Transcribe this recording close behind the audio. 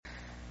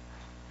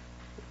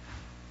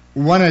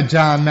One of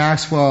John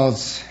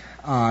Maxwell's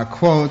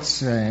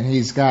quotes, and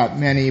he's got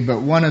many, but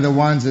one of the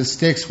ones that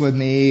sticks with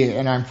me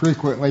and I'm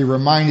frequently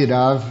reminded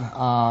of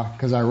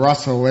because I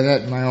wrestle with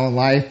it in my own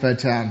life,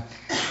 but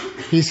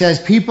he says,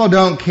 people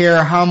don't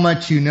care how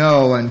much you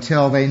know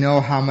until they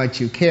know how much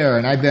you care.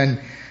 And I've been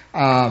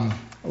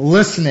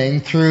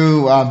listening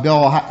through a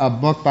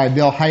book by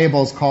Bill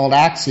Hybels called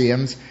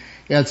Axioms.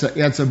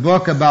 It's a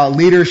book about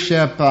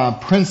leadership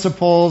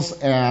principles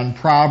and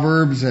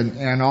proverbs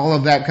and all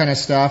of that kind of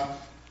stuff.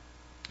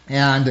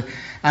 And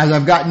as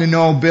I've gotten to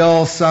know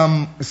Bill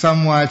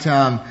somewhat,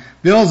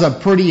 Bill's a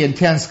pretty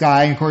intense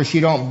guy. And of course, you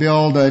don't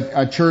build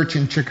a church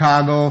in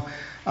Chicago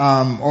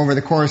over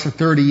the course of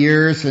 30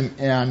 years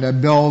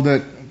and build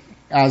it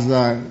as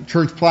a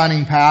church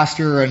planning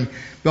pastor and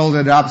build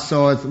it up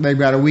so they've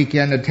got a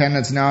weekend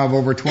attendance now of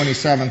over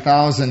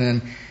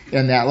 27,000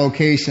 in that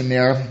location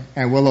there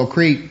at Willow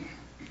Creek.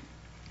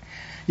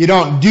 You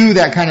don't do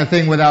that kind of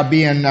thing without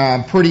being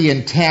pretty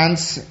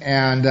intense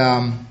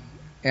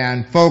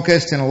and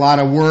focused and a lot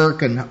of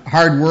work and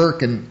hard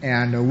work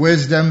and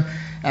wisdom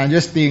and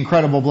just the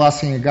incredible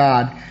blessing of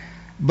God.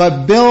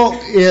 But Bill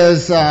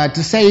is,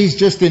 to say he's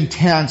just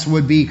intense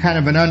would be kind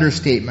of an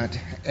understatement.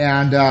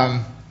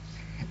 And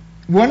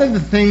one of the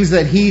things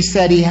that he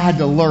said he had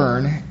to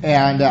learn,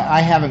 and I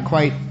haven't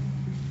quite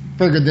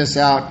figured this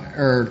out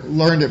or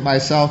learned it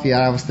myself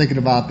yet. I was thinking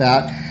about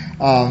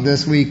that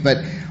this week.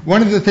 But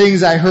one of the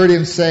things I heard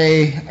him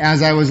say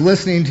as I was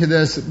listening to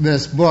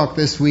this book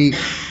this week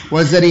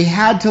was that he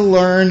had to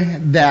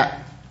learn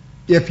that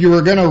if you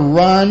were going to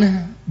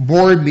run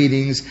board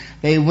meetings,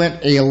 they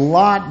went a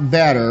lot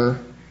better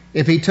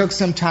if he took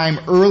some time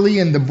early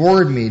in the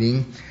board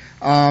meeting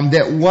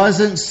that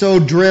wasn't so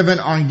driven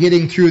on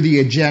getting through the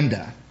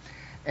agenda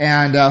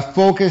and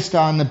focused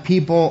on the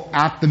people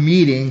at the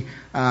meeting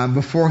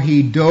before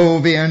he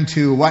dove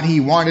into what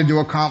he wanted to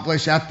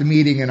accomplish at the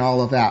meeting and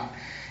all of that.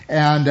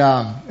 And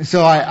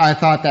so I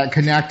thought that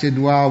connected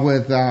well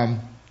with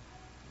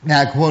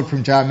that quote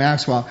from John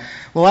Maxwell.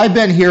 Well, I've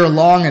been here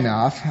long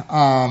enough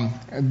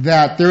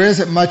that there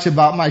isn't much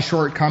about my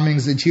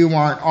shortcomings that you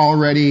aren't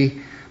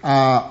already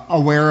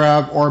aware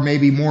of or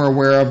maybe more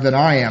aware of than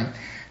I am.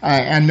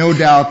 And no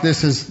doubt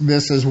this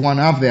is one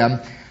of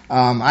them.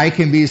 I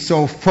can be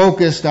so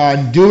focused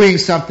on doing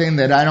something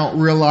that I don't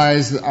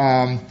realize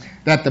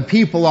that the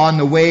people on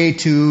the way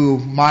to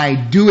my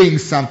doing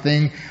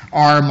something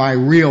are my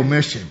real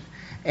mission.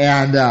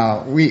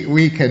 And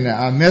we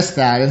can miss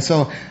that. And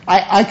so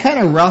I kind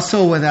of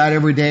wrestle with that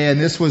every day, and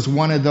this was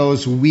one of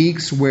those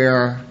weeks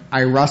where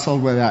I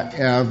wrestled with that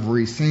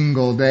every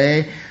single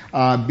day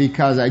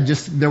because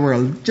there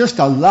were just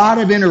a lot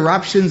of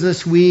interruptions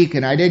this week,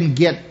 and I didn't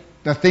get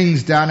the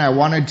things done I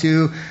wanted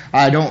to.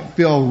 I don't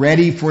feel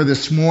ready for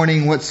this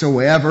morning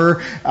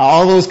whatsoever.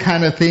 All those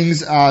kind of things.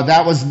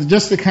 That was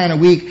just the kind of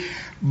week.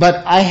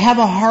 But I have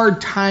a hard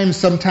time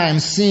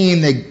sometimes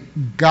seeing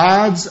that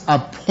God's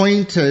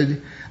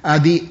appointed,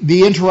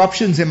 the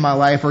interruptions in my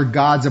life are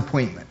God's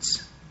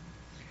appointments.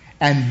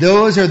 And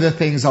those are the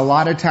things a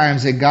lot of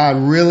times that God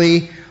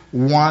really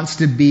wants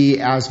to be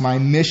as my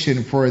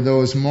mission for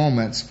those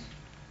moments.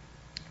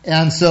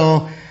 And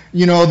so,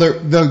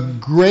 the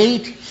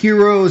great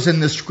heroes in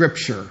the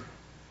Scripture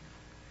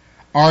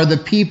are the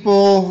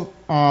people,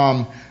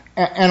 and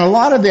a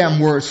lot of them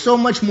were so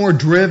much more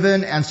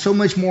driven and so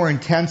much more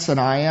intense than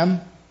I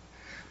am,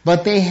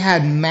 but they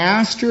had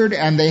mastered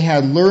and they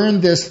had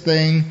learned this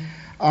thing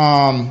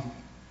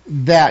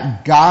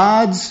that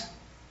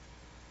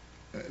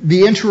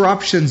the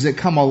interruptions that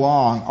come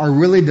along are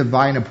really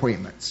divine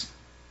appointments.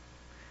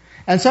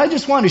 And so I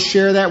just want to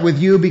share that with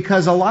you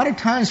because a lot of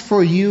times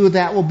for you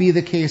that will be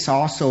the case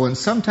also. And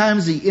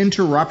sometimes the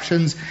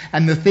interruptions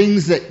and the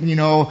things that,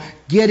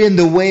 get in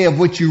the way of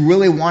what you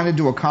really wanted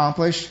to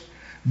accomplish,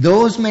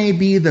 those may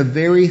be the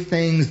very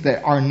things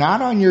that are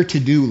not on your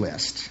to-do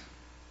list.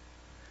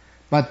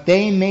 But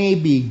they may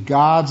be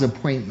God's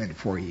appointment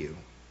for you.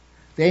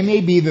 They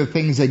may be the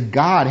things that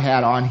God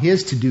had on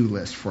His to-do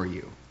list for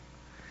you.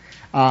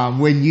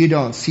 When you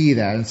don't see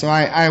that. And so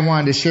I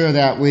wanted to share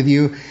that with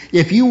you.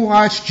 If you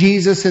watch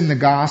Jesus in the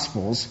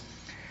Gospels,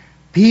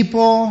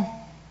 people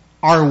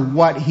are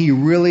what He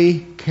really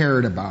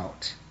cared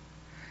about.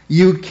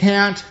 You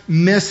can't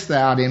miss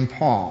that in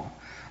Paul.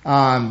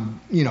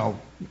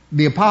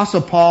 The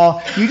Apostle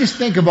Paul, you just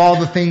think of all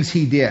the things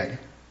he did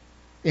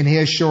in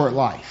his short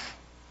life.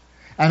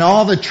 And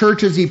all the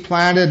churches he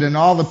planted and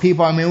all the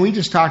people. I mean, we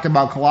just talked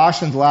about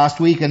Colossians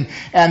last week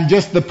and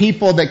just the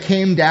people that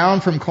came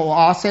down from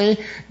Colossae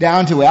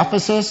down to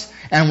Ephesus.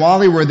 And while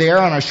they were there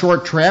on a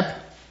short trip,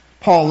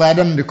 Paul led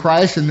them to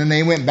Christ and then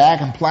they went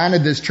back and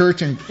planted this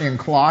church in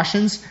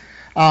Colossians.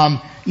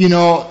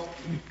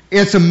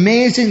 It's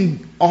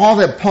amazing all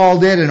that Paul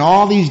did and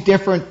all these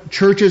different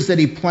churches that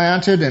he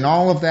planted and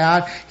all of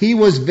that. He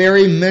was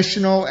very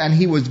missional and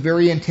he was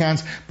very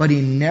intense, but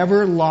he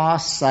never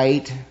lost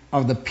sight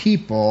of the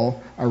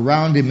people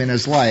around him in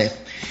his life.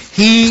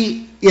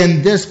 He,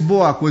 in this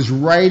book, was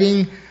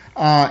writing,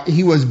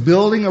 he was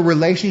building a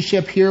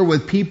relationship here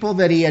with people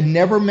that he had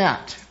never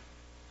met.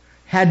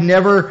 had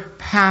never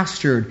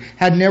pastored,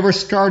 had never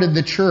started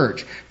the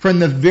church. From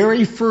the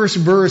very first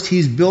verse,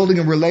 he's building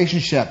a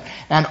relationship.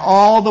 And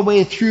all the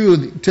way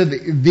through to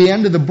the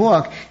end of the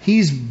book,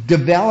 he's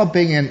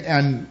developing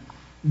and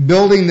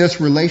building this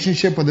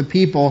relationship with the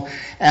people.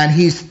 And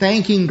he's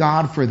thanking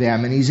God for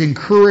them. And he's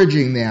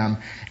encouraging them.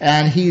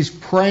 And he's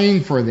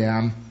praying for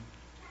them.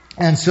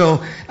 And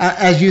so,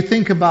 as you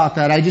think about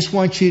that, I just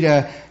want you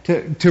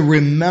to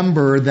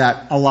remember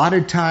that a lot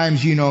of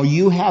times,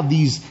 you have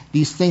these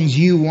things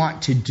you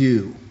want to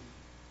do.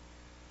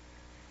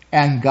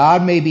 And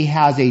God maybe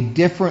has a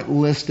different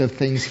list of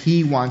things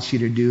He wants you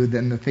to do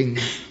than the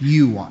things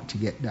you want to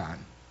get done.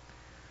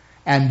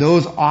 And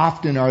those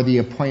often are the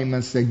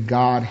appointments that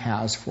God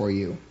has for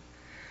you.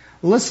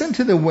 Listen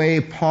to the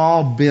way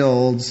Paul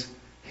builds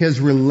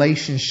his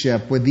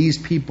relationship with these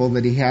people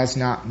that he has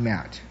not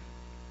met.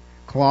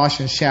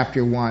 Colossians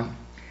chapter 1.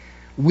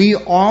 We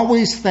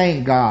always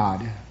thank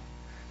God,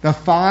 the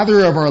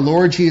Father of our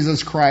Lord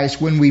Jesus Christ,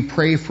 when we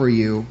pray for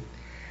you,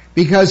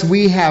 because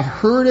we have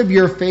heard of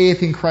your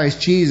faith in Christ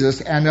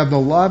Jesus and of the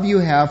love you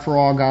have for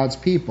all God's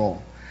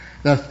people,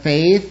 the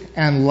faith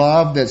and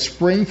love that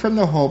spring from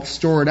the hope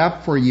stored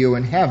up for you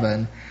in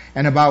heaven,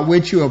 and about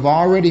which you have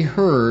already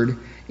heard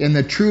in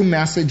the true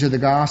message of the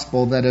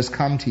gospel that has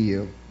come to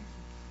you.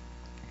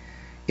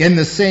 In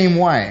the same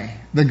way,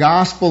 the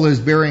gospel is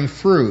bearing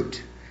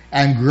fruit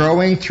and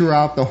growing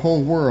throughout the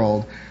whole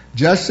world,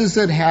 just as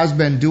it has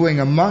been doing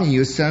among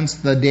you since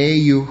the day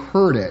you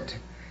heard it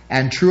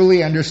and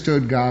truly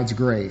understood God's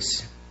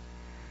grace.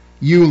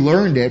 You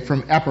learned it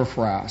from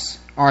Epaphras,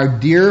 our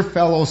dear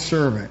fellow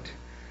servant,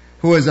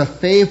 who is a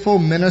faithful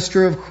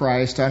minister of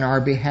Christ on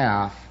our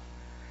behalf,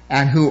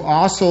 and who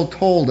also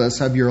told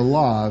us of your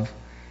love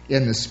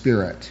in the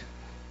Spirit.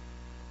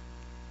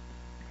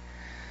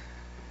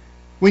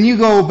 When you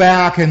go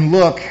back and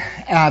look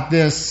at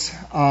this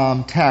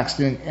text,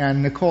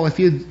 and Nicole, if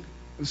you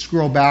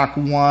scroll back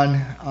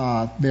one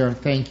there,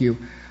 thank you.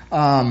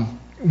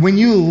 When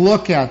you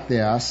look at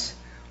this,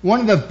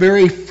 one of the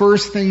very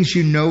first things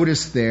you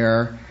notice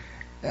there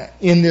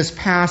in this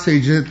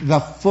passage is the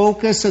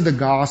focus of the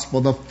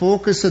gospel, the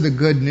focus of the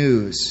good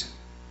news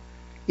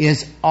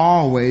is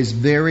always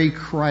very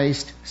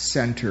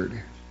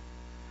Christ-centered.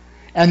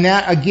 And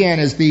that, again,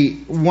 is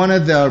one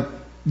of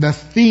the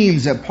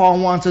themes that Paul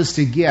wants us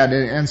to get.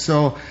 And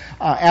so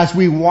as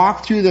we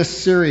walk through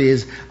this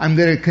series, I'm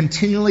going to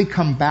continually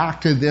come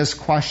back to this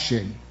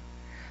question.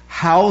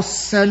 How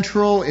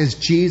central is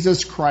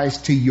Jesus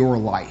Christ to your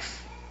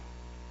life?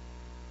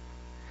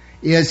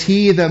 Is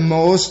He the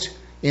most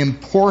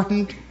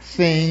important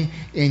thing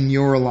in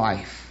your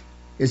life?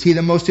 Is He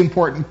the most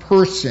important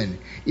person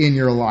in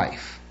your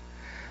life?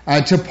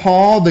 To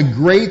Paul, the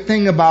great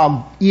thing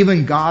about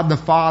even God the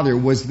Father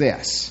was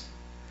this: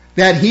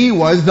 that He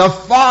was the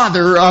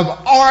Father of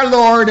our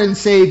Lord and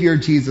Savior,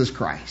 Jesus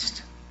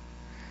Christ.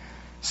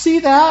 See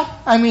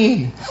that? I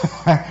mean,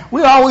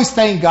 we always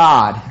thank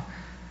God.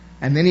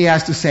 And then he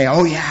has to say,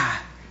 oh yeah,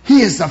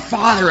 He is the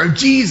Father of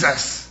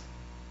Jesus.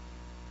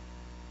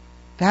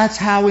 That's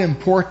how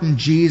important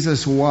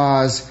Jesus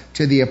was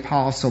to the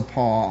Apostle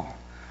Paul.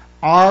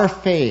 Our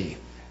faith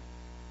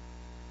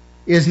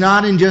is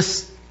not in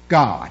just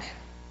God,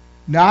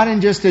 not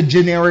in just a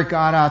generic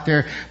God out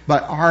there,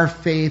 but our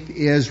faith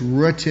is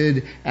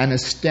rooted and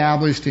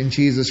established in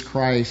Jesus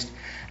Christ.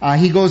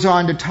 He goes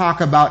on to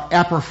talk about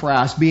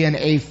Epaphras being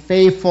a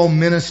faithful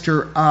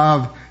minister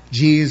of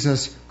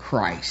Jesus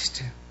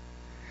Christ.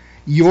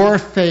 Your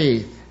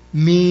faith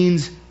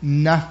means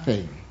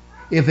nothing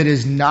if it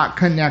is not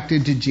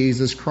connected to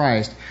Jesus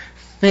Christ.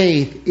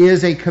 Faith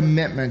is a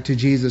commitment to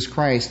Jesus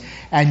Christ.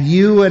 And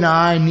you and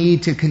I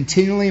need to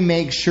continually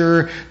make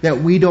sure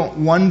that we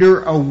don't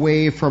wander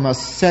away from a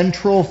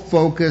central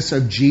focus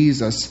of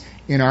Jesus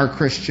in our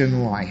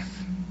Christian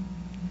life.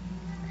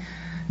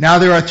 Now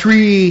there are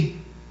three,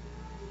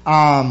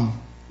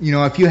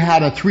 if you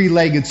had a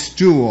three-legged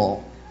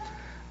stool,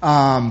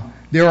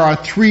 there are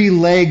three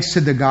legs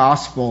to the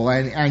gospel,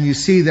 and you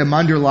see them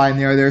underlined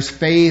there. There's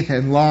faith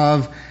and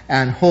love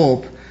and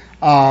hope.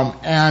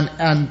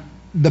 And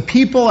the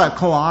people at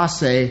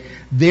Colossae,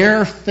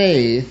 their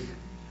faith,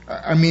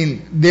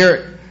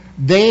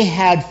 they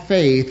had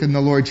faith in the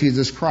Lord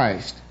Jesus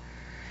Christ.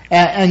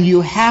 And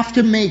you have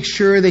to make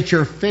sure that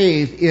your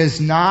faith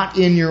is not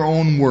in your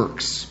own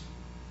works.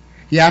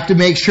 You have to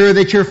make sure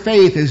that your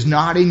faith is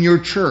not in your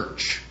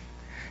church.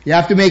 You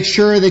have to make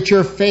sure that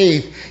your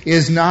faith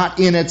is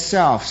not in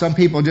itself. Some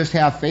people just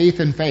have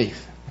faith and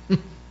faith.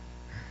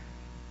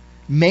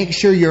 Make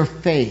sure your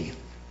faith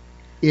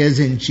is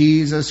in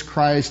Jesus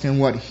Christ and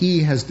what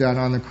He has done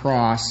on the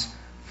cross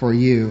for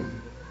you.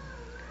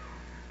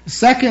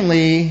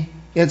 Secondly,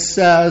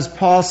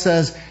 Paul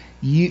says,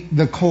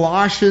 the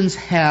Colossians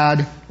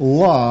had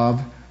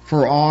love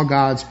for all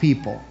God's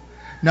people.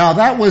 Now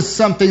that was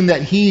something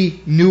that he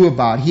knew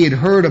about, he had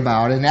heard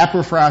about, and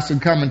Epaphras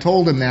had come and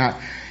told him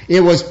that.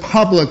 It was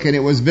public and it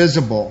was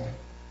visible.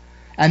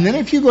 And then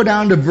if you go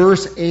down to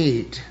verse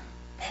 8,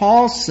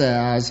 Paul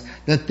says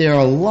that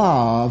their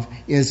love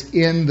is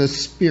in the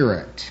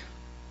Spirit.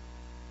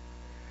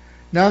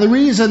 Now, the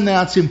reason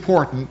that's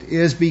important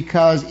is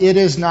because it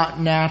is not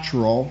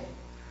natural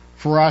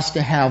for us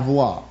to have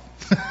love.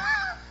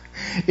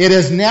 It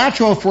is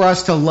natural for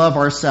us to love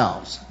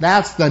ourselves.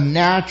 That's the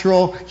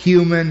natural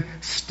human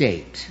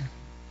state.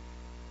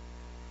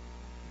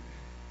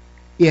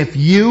 If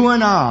you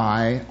and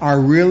I are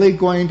really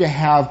going to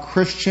have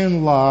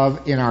Christian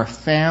love in our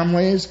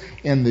families,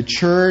 in the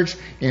church,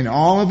 in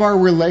all of our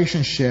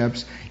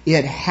relationships,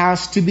 it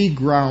has to be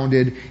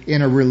grounded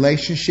in a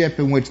relationship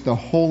in which the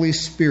Holy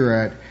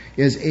Spirit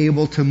is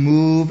able to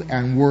move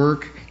and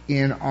work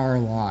in our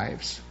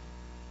lives.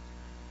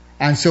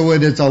 And so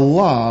it is a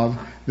love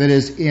that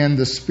is in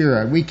the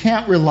Spirit. We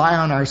can't rely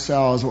on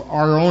ourselves,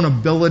 our own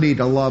ability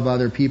to love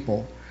other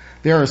people.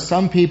 There are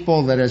some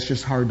people that it's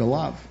just hard to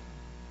love.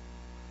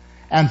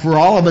 And for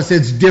all of us,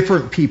 it's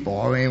different people.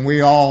 I mean,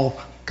 we all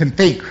can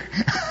think.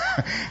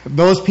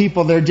 Those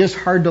people, they're just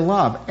hard to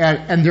love.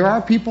 And there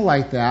are people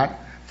like that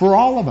for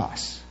all of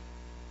us.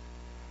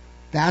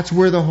 That's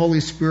where the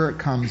Holy Spirit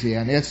comes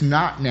in. It's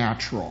not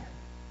natural.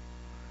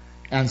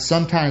 And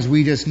sometimes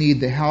we just need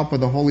the help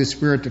of the Holy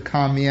Spirit to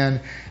come in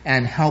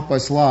and help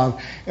us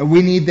love. And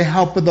we need the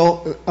help of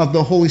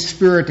the Holy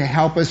Spirit to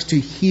help us to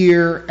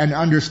hear and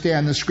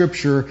understand the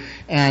Scripture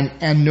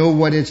and know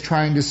what it's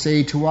trying to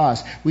say to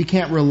us. We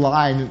can't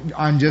rely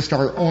on just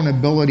our own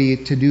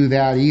ability to do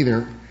that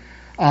either.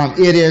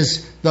 It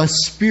is the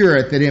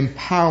Spirit that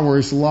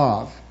empowers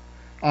love.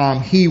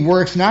 He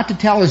works not to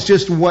tell us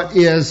just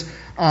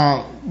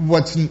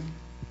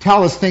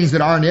tell us things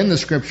that aren't in the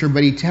Scripture,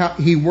 but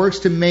he works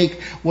to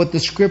make what the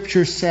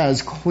Scripture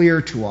says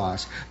clear to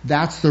us.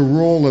 That's the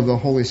role of the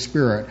Holy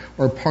Spirit,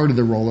 or part of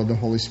the role of the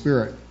Holy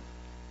Spirit.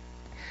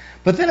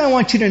 But then I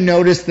want you to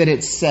notice that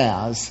it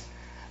says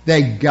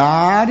that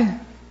God,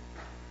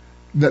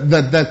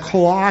 the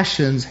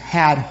Colossians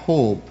had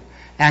hope,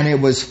 and it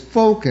was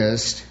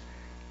focused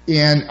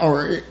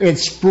it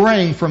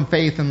sprang from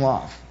faith and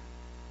love.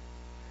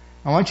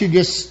 I want you to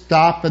just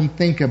stop and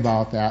think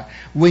about that.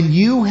 When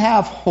you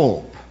have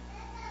hope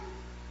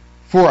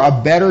for a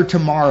better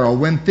tomorrow,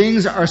 when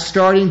things are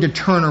starting to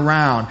turn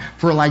around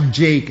for like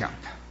Jacob,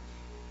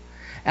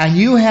 and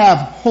you have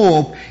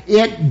hope,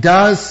 it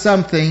does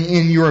something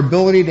in your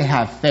ability to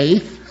have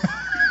faith,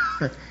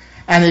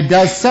 and it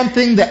does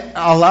something that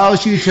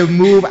allows you to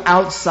move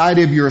outside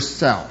of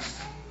yourself.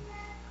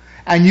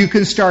 And you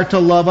can start to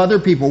love other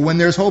people when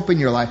there's hope in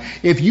your life.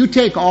 If you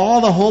take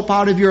all the hope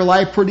out of your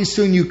life, pretty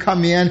soon you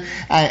come in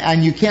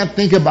and you can't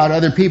think about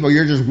other people.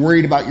 You're just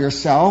worried about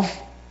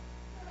yourself.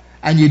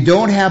 And you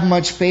don't have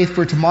much faith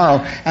for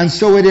tomorrow. And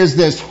so it is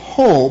this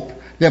hope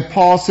that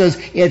Paul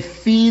says it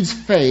feeds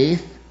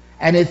faith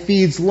and it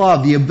feeds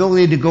love, the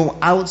ability to go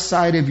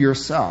outside of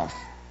yourself.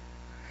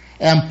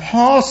 And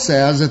Paul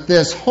says that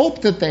this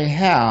hope that they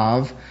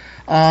have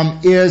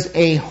is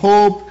a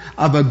hope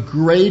of a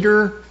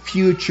greater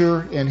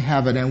future in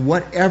heaven. And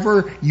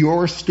whatever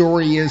your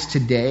story is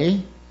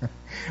today,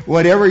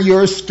 whatever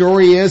your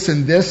story is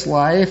in this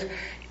life,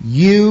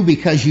 you,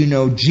 because you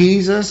know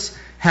Jesus,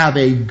 have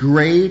a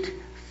great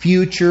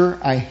future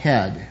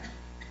ahead.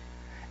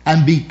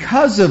 And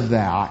because of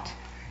that,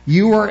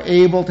 you are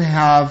able to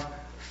have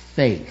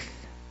faith.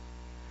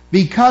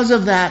 Because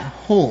of that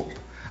hope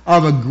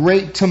of a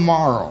great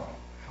tomorrow,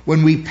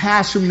 when we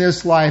pass from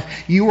this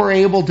life, you are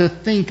able to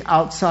think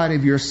outside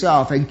of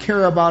yourself and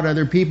care about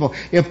other people.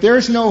 If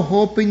there's no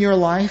hope in your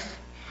life,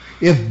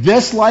 if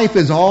this life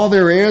is all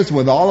there is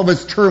with all of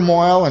its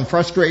turmoil and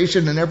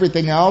frustration and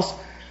everything else,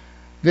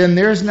 then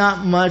there's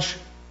not much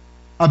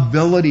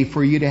ability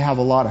for you to have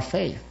a lot of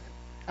faith.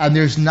 And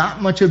there's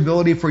not much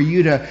ability for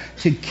you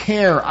to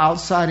care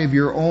outside of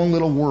your own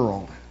little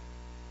world.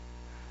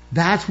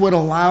 That's what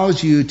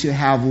allows you to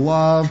have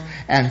love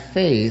and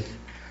faith.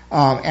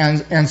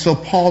 And so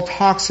Paul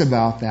talks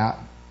about that.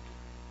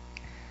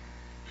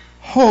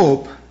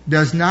 Hope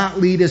does not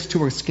lead us to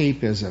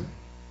escapism,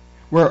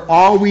 where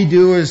all we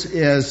do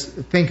is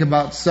think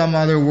about some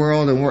other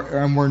world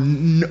and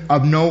we're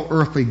of no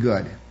earthly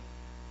good.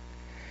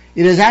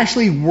 It is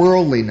actually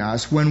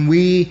worldliness when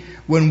we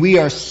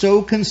are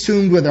so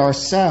consumed with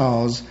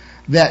ourselves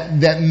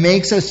that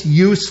makes us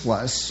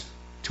useless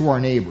to our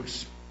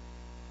neighbors.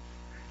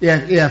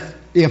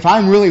 If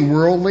I'm really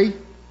worldly,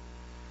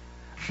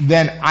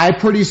 then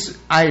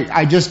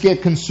I just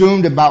get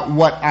consumed about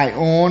what I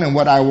own and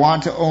what I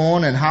want to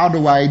own and how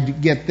do I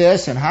get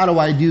this and how do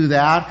I do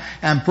that,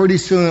 and pretty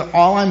soon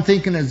all I'm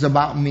thinking is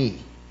about me.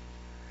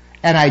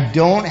 And I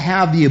don't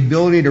have the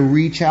ability to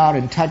reach out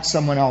and touch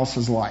someone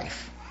else's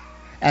life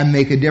and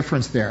make a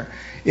difference there.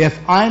 If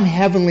I'm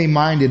heavenly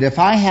minded, if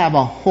I have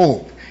a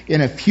hope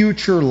in a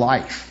future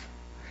life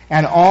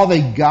and all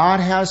that God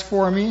has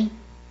for me,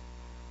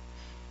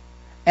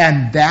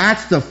 and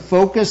that's the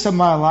focus of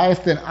my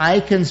life, then I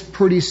can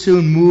pretty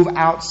soon move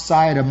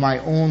outside of my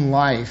own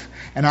life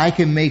and I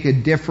can make a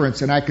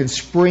difference and I can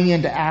spring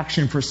into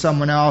action for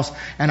someone else,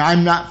 and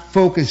I'm not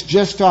focused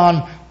just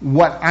on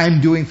what I'm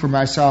doing for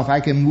myself.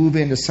 I can move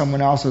into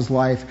someone else's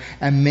life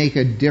and make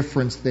a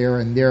difference there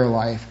in their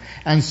life.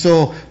 And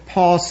so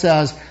Paul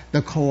says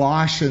the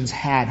Colossians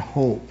had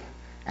hope.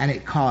 And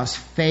it caused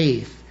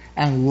faith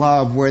and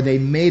love where they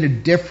made a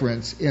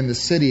difference in the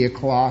city of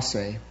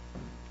Colossae.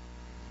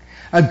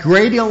 A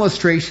great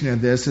illustration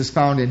of this is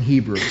found in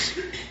Hebrews.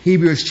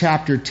 Hebrews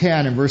chapter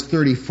 10 and verse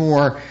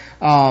 34.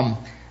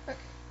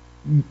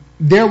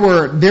 There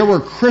were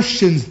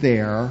Christians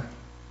there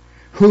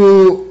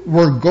who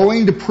were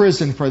going to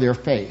prison for their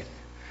faith.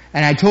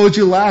 And I told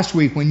you last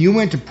week, when you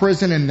went to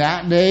prison in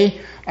that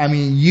day,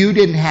 you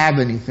didn't have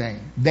anything.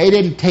 They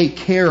didn't take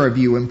care of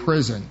you in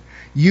prison.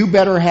 You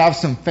better have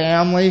some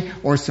family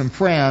or some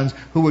friends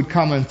who would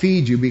come and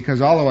feed you,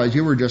 because otherwise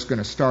you were just going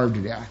to starve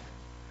to death.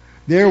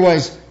 There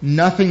was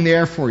nothing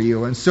there for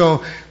you. And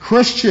so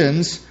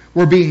Christians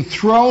were being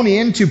thrown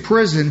into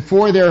prison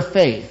for their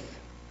faith,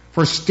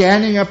 for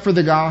standing up for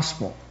the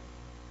gospel.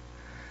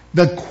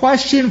 The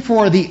question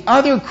for the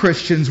other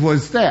Christians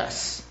was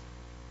this: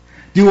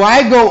 do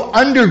I go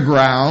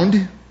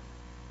underground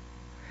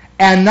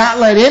and not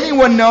let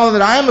anyone know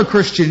that I'm a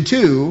Christian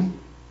too?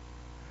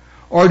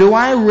 Or do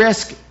I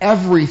risk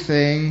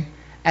everything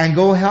and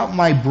go help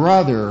my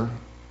brother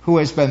who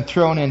has been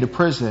thrown into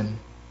prison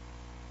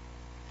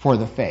for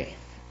the faith?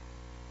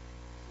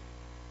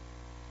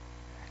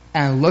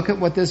 And look at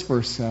what this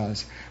verse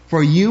says.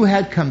 For you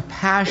had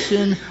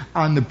compassion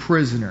on the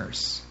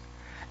prisoners,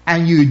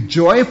 and you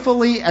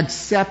joyfully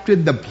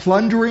accepted the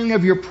plundering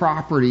of your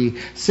property,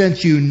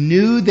 since you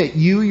knew that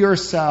you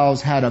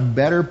yourselves had a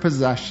better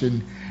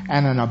possession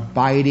and an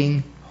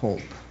abiding hope.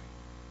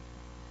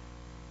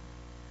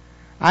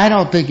 I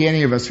don't think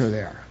any of us are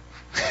there.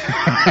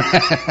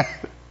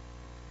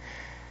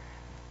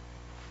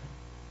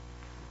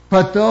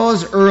 But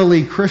those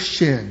early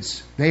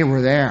Christians, they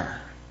were there.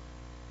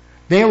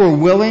 They were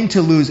willing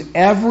to lose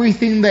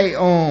everything they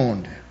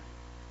owned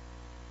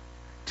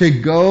to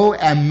go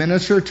and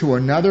minister to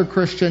another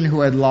Christian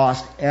who had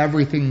lost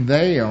everything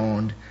they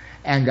owned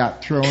and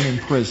got thrown in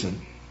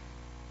prison.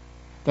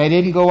 They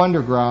didn't go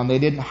underground. They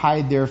didn't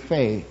hide their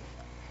faith.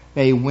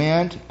 They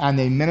went and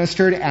they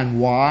ministered.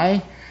 And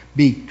why?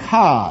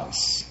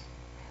 Because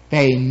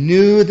they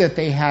knew that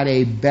they had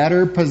a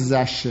better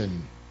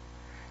possession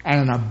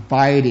and an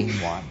abiding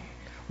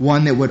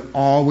one that would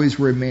always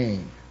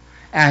remain.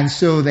 And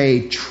so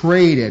they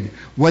traded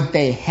what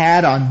they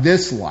had on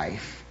this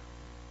life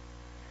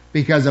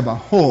because of a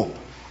hope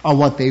of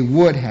what they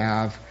would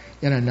have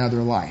in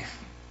another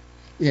life,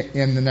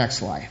 in the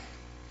next life.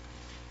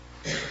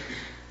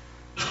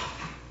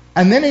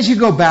 And then as you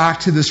go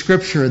back to the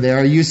scripture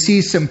there, you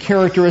see some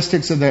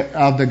characteristics of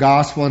the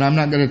gospel, and I'm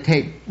not going to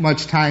take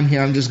much time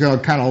here. I'm just going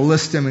to kind of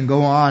list them and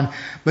go on.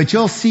 But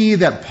you'll see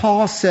that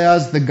Paul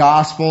says the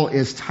gospel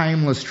is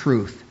timeless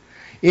truth.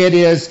 It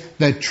is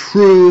the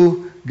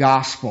true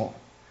gospel.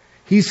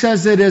 He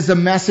says it is a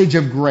message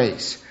of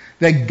grace,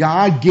 that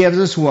God gives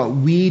us what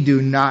we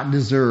do not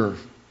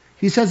deserve.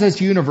 He says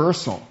it's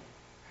universal.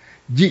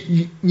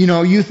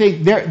 You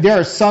think there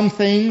are some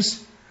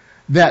things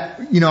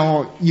that,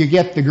 you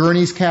get the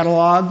Gurney's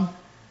catalog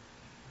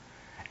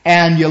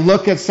and you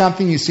look at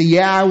something, you say,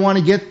 yeah, I want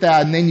to get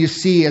that. And then you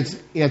see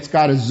it's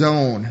got a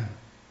zone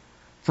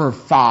for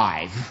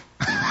 5.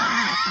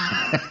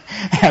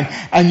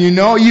 and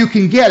you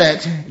can get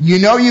it,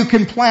 you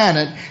can plant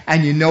it,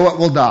 and it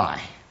will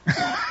die.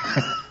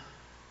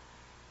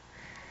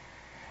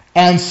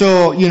 And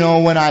so,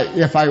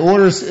 if I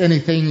order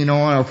anything,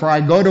 or if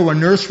I go to a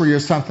nursery or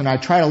something, I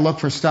try to look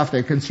for stuff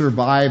that can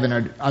survive in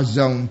a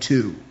zone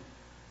 2.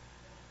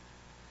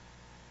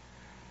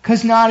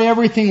 Because not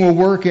everything will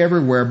work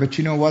everywhere, but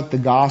you know what? The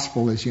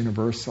gospel is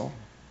universal.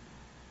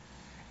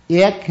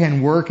 It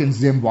can work in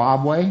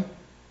Zimbabwe.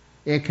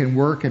 It can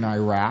work in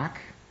Iraq.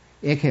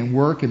 It can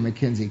work in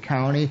McKenzie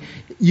County.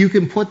 You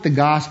can put the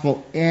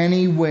gospel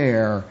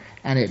anywhere,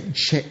 and it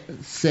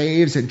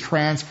saves and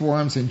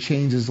transforms and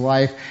changes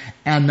life.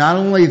 And not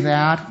only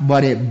that,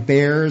 but it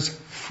bears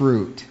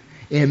fruit.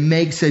 It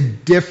makes a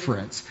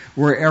difference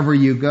wherever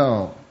you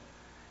go.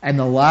 And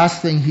the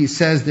last thing he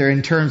says there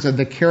in terms of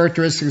the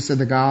characteristics of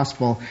the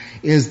gospel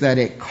is that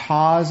it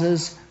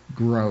causes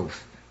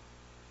growth.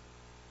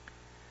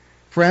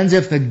 Friends,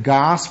 if the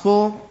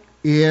gospel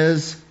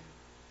is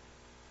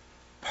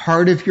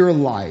part of your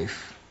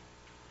life,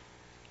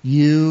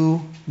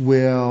 you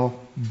will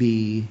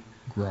be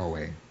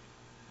growing.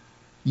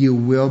 You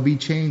will be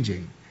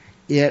changing.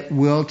 It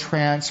will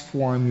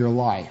transform your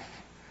life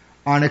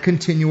on a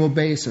continual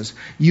basis.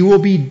 You will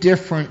be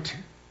different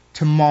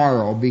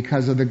tomorrow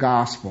because of the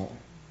gospel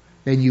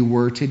than you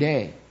were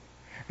today.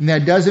 And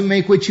that doesn't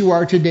make what you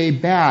are today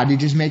bad. It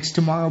just makes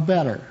tomorrow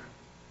better.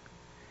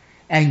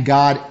 And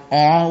God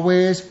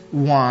always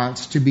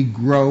wants to be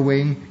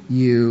growing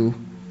you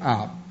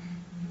up.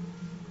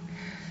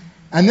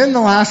 And then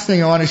the last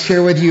thing I want to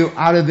share with you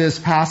out of this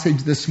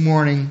passage this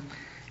morning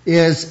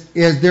is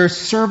they're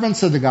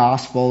servants of the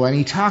gospel. And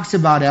he talks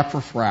about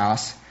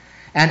Epaphras.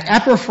 And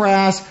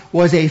Epaphras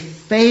was a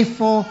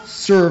faithful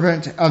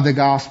servant of the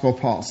gospel,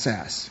 Paul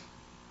says.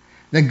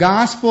 The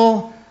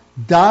gospel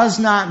does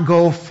not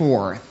go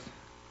forth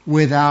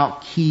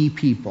without key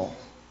people.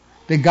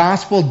 The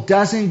gospel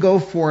doesn't go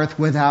forth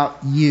without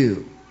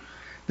you.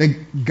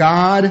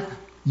 God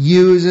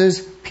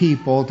uses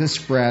people to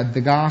spread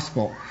the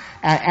gospel.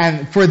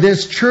 And for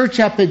this church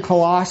up in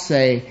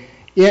Colossae,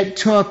 it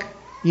took,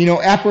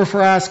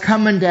 Epaphras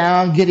coming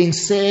down, getting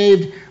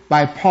saved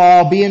by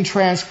Paul, being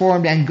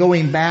transformed and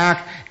going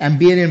back and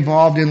being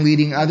involved in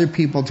leading other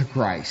people to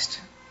Christ.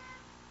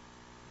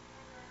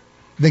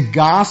 The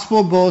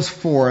gospel goes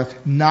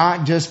forth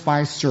not just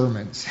by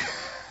sermons.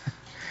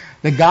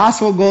 The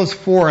gospel goes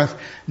forth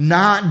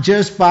not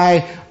just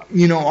by,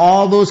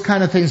 all those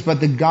kind of things, but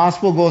the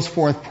gospel goes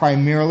forth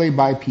primarily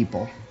by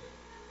people.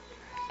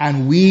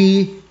 And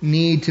we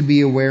need to be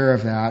aware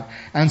of that.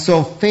 And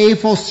so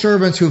faithful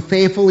servants who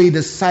faithfully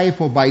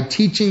disciple by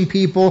teaching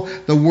people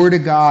the Word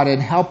of God and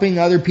helping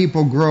other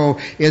people grow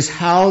is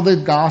how the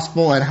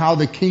gospel and how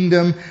the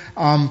kingdom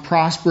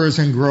prospers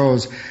and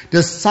grows.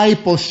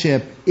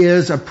 Discipleship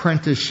is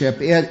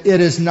apprenticeship. It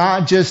is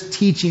not just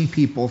teaching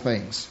people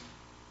things.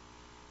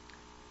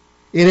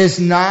 It is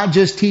not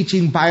just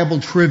teaching Bible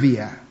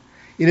trivia.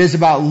 It is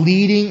about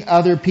leading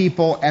other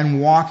people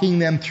and walking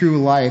them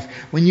through life.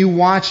 When you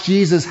watch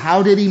Jesus,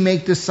 how did he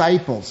make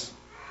disciples?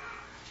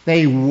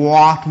 They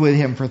walked with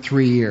him for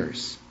 3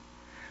 years.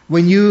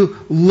 When you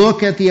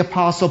look at the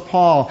Apostle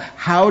Paul,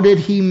 how did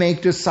he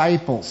make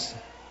disciples?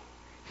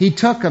 He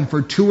took them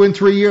for 2 and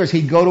 3 years.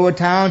 He'd go to a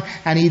town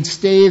and he'd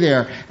stay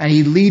there and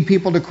he'd lead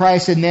people to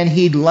Christ, and then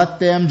he'd let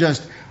them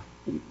just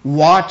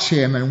watch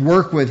him and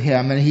work with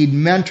him, and he'd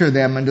mentor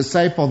them and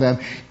disciple them.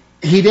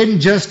 He didn't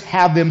just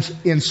have them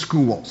in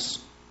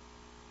schools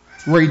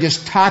where he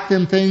just taught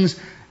them things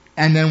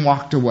and then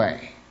walked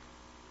away.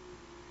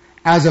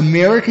 As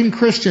American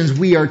Christians,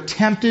 we are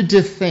tempted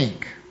to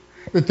think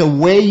that the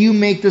way you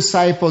make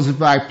disciples is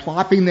by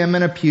plopping them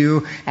in a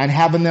pew and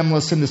having them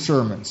listen to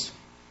sermons.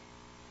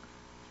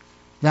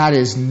 That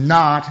is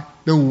not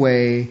the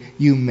way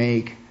you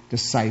make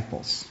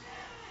disciples.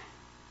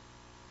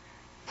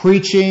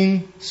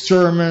 Preaching,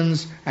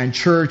 sermons, and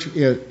church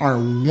are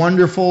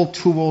wonderful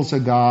tools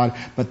of God,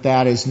 but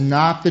that is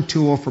not the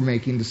tool for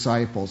making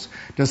disciples.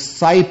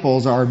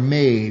 Disciples are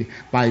made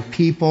by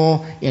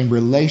people in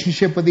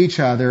relationship with each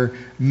other,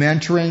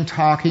 mentoring,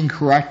 talking,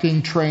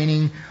 correcting,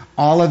 training,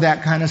 all of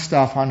that kind of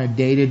stuff on a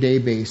day-to-day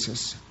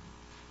basis.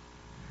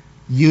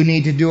 You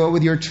need to do it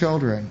with your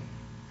children.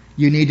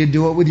 You need to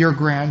do it with your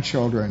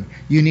grandchildren.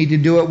 You need to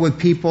do it with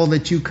people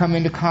that you come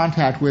into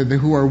contact with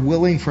who are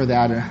willing for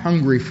that and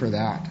hungry for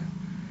that.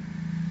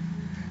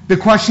 The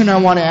question I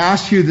want to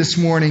ask you this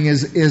morning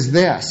is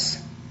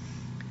this.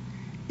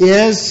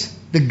 Is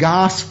the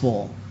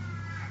gospel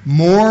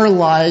more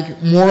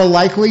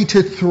likely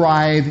to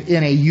thrive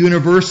in a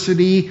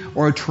university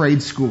or a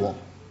trade school?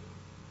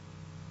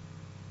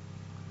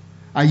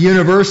 A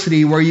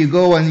university where you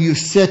go and you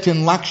sit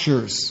in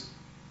lectures,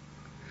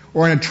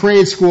 or in a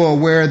trade school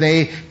where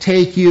they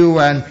take you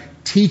and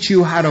teach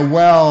you how to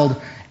weld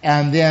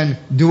and then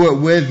do it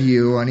with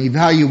you and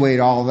evaluate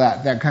all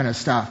that kind of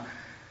stuff.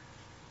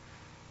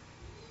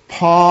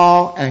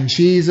 Paul and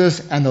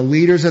Jesus and the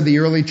leaders of the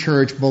early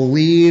church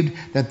believed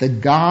that the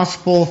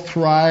gospel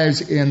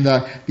thrives in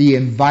the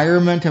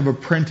environment of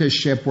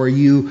apprenticeship where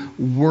you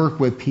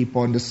work with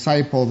people and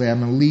disciple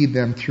them and lead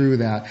them through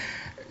that.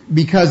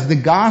 Because the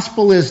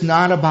gospel is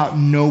not about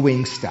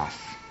knowing stuff.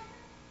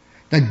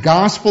 The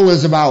gospel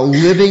is about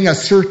living a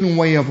certain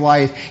way of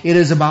life. It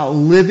is about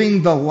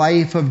living the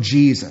life of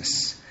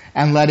Jesus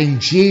and letting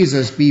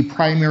Jesus be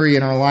primary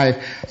in our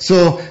life.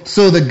 So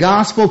the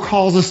gospel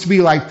calls us to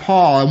be like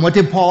Paul. And what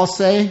did Paul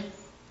say?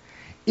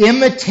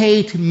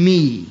 Imitate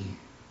me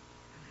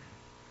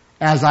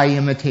as I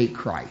imitate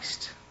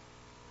Christ.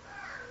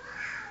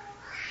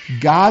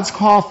 God's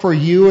call for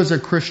you as a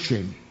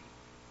Christian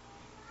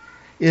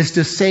is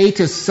to say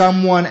to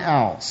someone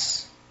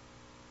else,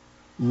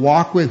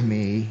 walk with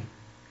me,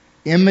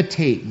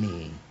 imitate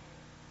me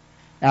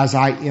as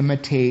I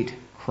imitate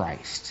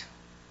Christ.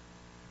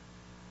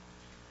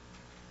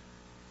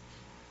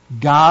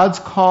 God's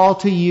call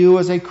to you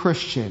as a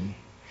Christian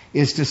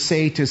is to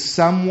say to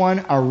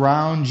someone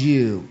around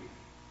you,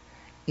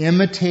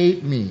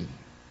 imitate me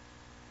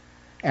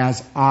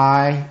as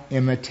I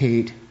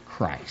imitate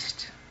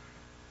Christ.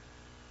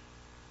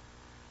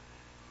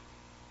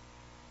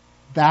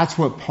 That's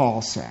what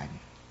Paul said.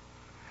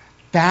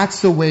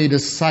 That's the way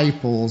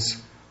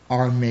disciples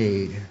are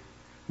made.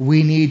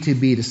 We need to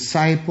be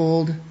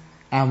discipled,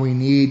 and we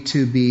need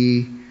to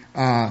be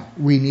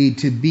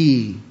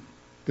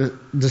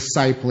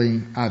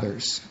discipling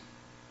others.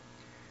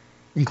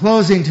 In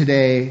closing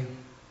today,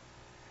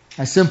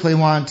 I simply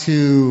want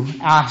to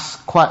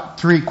ask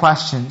 3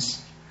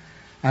 questions.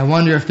 I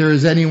wonder if there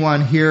is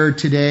anyone here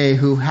today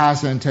who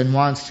hasn't and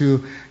wants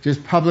to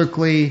just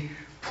publicly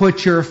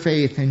put your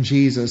faith in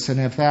Jesus. And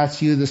if that's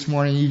you this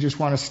morning, you just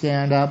want to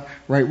stand up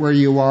right where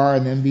you are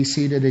and then be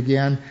seated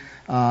again.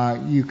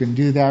 You can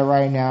do that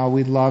right now.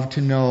 We'd love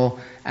to know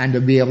and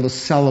to be able to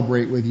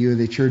celebrate with you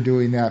that you're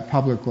doing that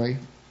publicly.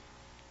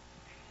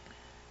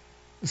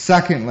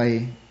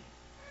 Secondly,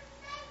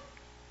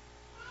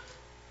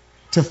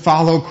 to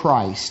follow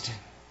Christ,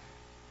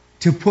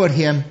 to put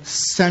Him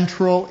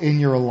central in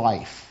your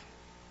life,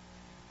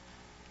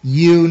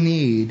 you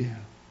need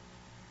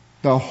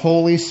the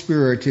Holy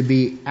Spirit to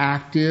be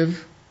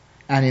active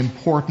and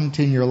important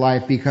in your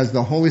life, because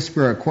the Holy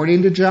Spirit,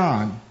 according to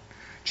John,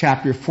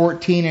 chapter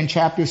 14 and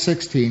chapter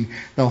 16,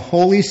 the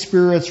Holy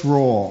Spirit's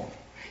role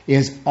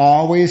is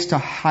always to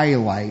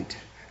highlight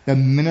the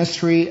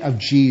ministry of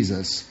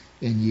Jesus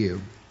in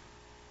you.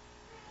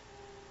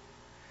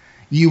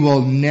 You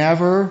will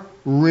never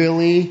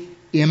really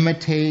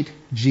imitate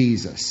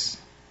Jesus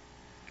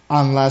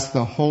unless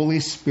the Holy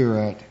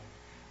Spirit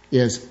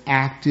is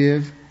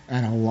active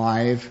and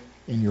alive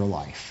in your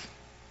life.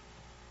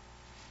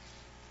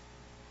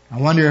 I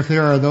wonder if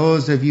there are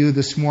those of you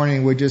this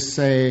morning who would just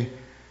say,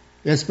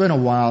 it's been a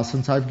while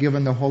since I've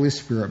given the Holy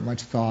Spirit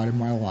much thought in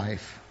my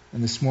life.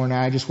 And this morning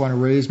I just want to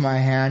raise my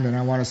hand and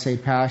I want to say,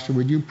 Pastor,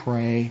 would you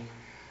pray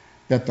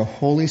that the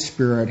Holy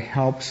Spirit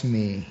helps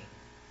me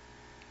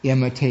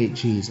imitate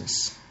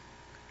Jesus?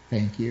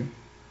 Thank you.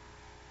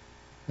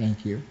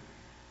 Thank you.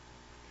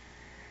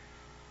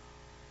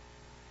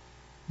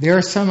 There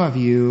are some of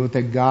you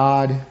that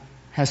God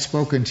has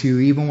spoken to,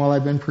 even while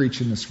I've been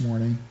preaching this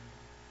morning,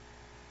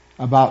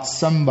 about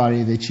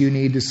somebody that you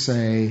need to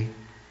say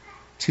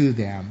to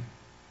them,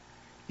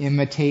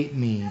 imitate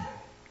me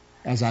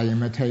as I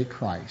imitate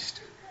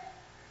Christ.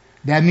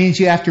 That means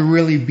you have to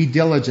really be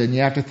diligent.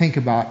 You have to think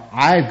about,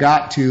 I've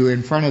got to,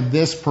 in front of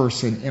this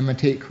person,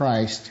 imitate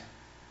Christ.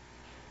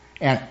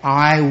 And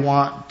I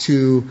want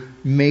to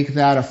make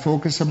that a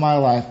focus of my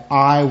life.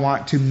 I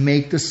want to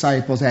make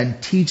disciples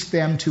and teach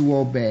them to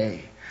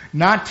obey.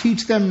 Not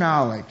teach them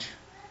knowledge.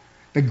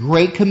 The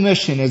Great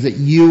Commission is that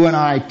you and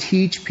I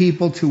teach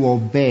people to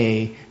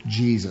obey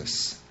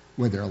Jesus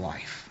with their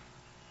life.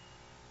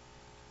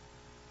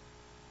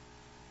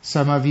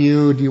 Some of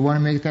you, do you want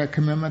to make that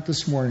commitment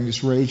this morning?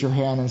 Just raise your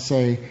hand and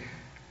say,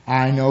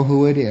 I know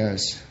who it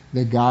is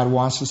that God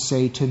wants to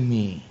say to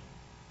me.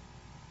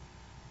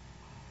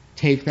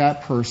 Take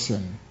that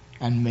person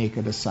and make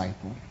a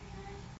disciple.